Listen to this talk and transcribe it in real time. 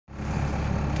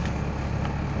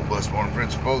Blessed morning,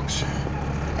 friends and folks.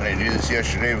 I didn't do this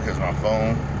yesterday because my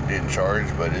phone didn't charge,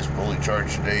 but it's fully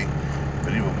charged today.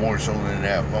 But even more so than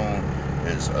that phone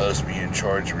is us being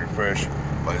charged and refreshed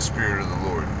by the Spirit of the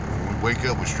Lord. When we wake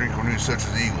up with strength renewed such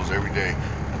as eagles every day,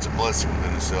 that's a blessing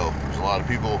within itself. There's a lot of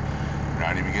people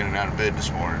not even getting out of bed this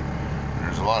morning. And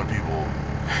there's a lot of people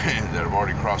that have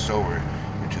already crossed over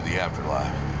into the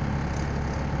afterlife.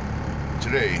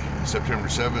 Today, September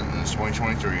 7th, and it's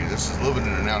 2023. This is living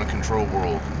in an out-of-control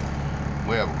world.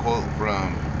 We have a quote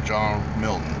from John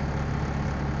Milton.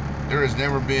 There has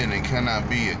never been and cannot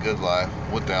be a good life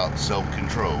without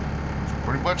self-control.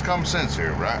 Pretty much common sense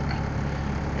here, right?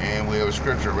 And we have a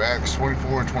scripture, Acts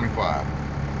 24 and 25.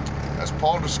 As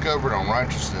Paul discovered on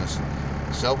righteousness,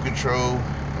 self-control,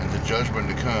 and the judgment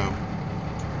to come,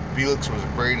 Felix was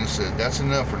afraid and said, "That's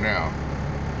enough for now.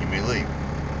 You may leave."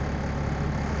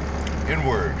 In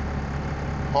word,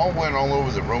 Paul went all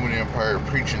over the Roman Empire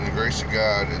preaching the grace of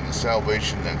God and the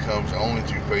salvation that comes only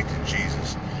through faith in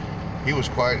Jesus. He was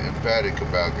quite emphatic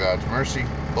about God's mercy,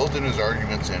 both in his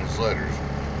arguments and his letters.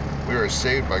 We are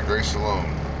saved by grace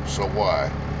alone, so why?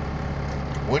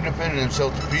 When defending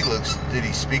himself to Felix, did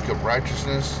he speak of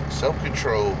righteousness,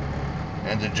 self-control,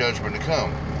 and the judgment to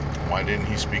come? Why didn't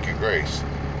he speak of grace?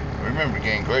 Remember,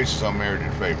 again, grace is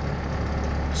unmerited favor,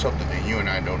 something that you and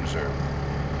I don't deserve.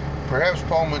 Perhaps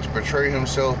Paul meant to portray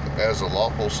himself as a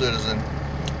lawful citizen,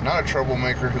 not a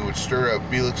troublemaker who would stir up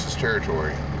Felix's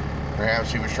territory.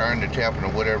 Perhaps he was trying to tap into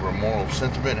whatever moral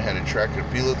sentiment had attracted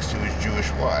Felix to his Jewish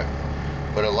wife.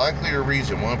 But a likelier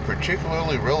reason, one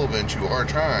particularly relevant to our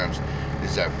times,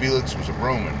 is that Felix was a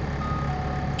Roman,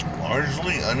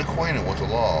 largely unacquainted with the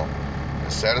law,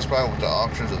 and satisfied with the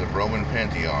options of the Roman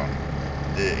pantheon.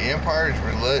 The empire's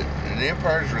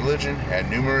religion had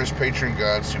numerous patron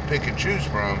gods to pick and choose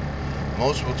from,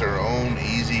 most with their own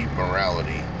easy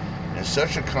morality. In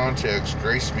such a context,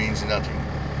 grace means nothing.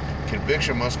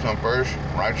 Conviction must come first.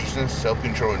 Righteousness,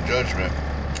 self-control, and judgment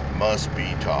must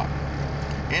be taught.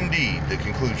 Indeed, the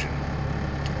conclusion.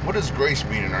 What does grace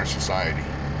mean in our society?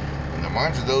 In the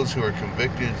minds of those who are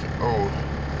convicted,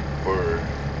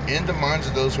 in the minds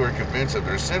of those who are convinced of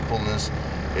their sinfulness,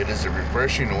 it is a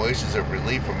refreshing oasis of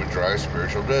relief from a dry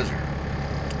spiritual desert.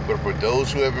 But for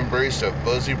those who have embraced a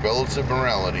fuzzy relative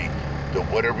morality, the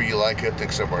whatever-you-like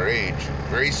ethics of our age,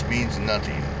 grace means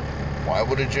nothing. Why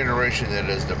would a generation that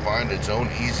has defined its own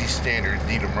easy standards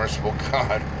need a merciful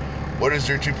God? What is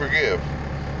there to forgive?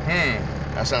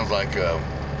 That sounds like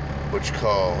what you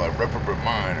call a reprobate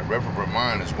mind. A reprobate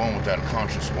mind is one without a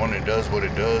conscience, one that does what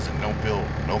it does and don't feel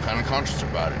no kind of conscience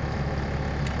about it.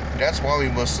 That's why we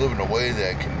must live in a way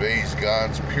that conveys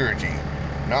God's purity,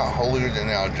 not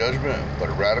holier-than-thou judgment, but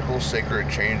a radical, sacred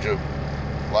change of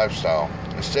lifestyle.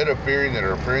 Instead of fearing that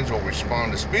our friends will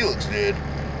respond as Felix did,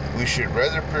 we should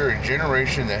rather fear a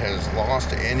generation that has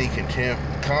lost any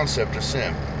concept of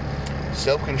sin.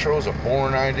 Self-control is a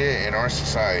foreign idea in our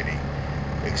society.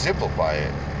 Exemplify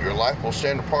it. Your life will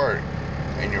stand apart,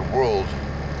 and your world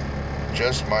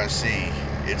just might see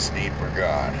its need for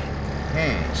God.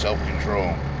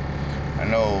 Self-control. I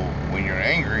know when you're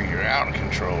angry, you're out of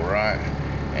control, right?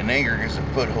 And anger gives a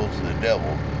foothold to the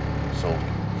devil. So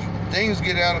things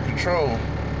get out of control,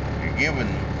 you're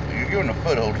giving a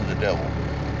foothold to the devil.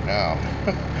 Now,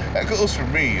 that goes for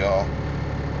me, y'all.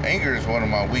 Anger is one of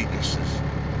my weaknesses,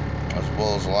 as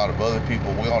well as a lot of other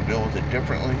people. We all deal with it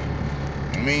differently.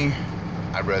 Me,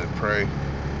 I'd rather pray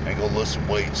and go lift some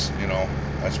weights. You know,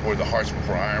 that's where the Hearts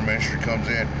Before Iron ministry comes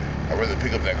in. I'd rather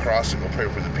pick up that cross and go pray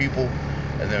for the people.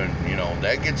 And then, you know,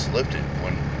 that gets lifted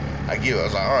when I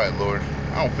was like, all right, Lord,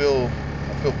 I feel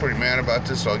pretty mad about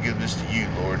this, so I'll give this to you,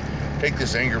 Lord. Take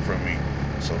this anger from me,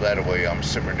 so that way I'm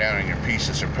simmered down in your peace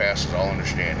that surpasses all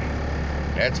understanding.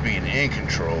 That's being in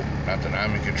control. Not that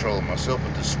I'm in control of myself,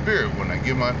 but the Spirit, when I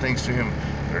give my things to Him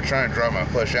that are trying to drive my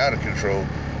flesh out of control,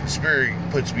 the Spirit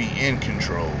puts me in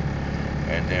control.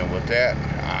 And then with that,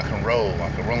 I can roll. I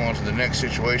can roll on to the next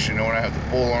situation knowing I have the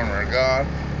full armor of God,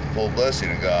 the full blessing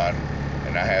of God,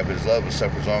 and I have His love that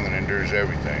suffers long and endures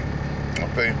everything.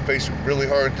 I faced some really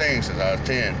hard things since I was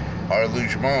 10. Hard to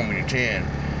lose your mom when you're 10,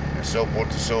 and so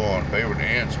forth and so on. Favorite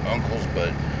aunts, uncles,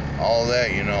 but all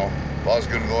that, you know. If I was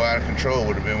going to go out of control, it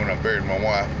would have been when I buried my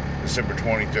wife. December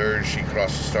 23rd, she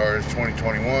crossed the stars.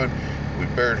 2021, we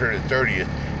buried her the 30th.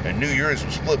 And New Year's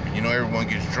was flipping. You know, everyone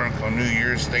gets drunk on New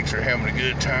Year's, thinks they're having a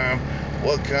good time.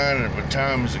 What kind of a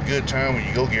time is a good time when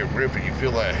you go get ripped and you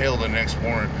feel like hell the next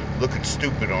morning, looking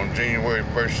stupid on January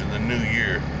 1st of the new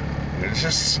year? It's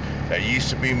just, that used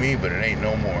to be me, but it ain't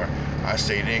no more. I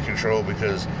stayed in control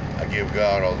because I give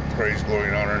God all the praise, glory,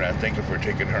 and honor, and I thank Him for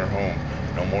taking her home.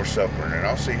 no more suffering. And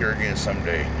I'll sit here again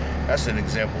someday. That's an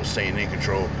example of staying in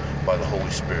control by the Holy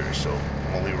Spirit. So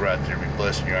I'm going to leave it right there. Be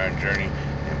blessed in your own journey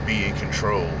and be in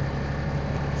control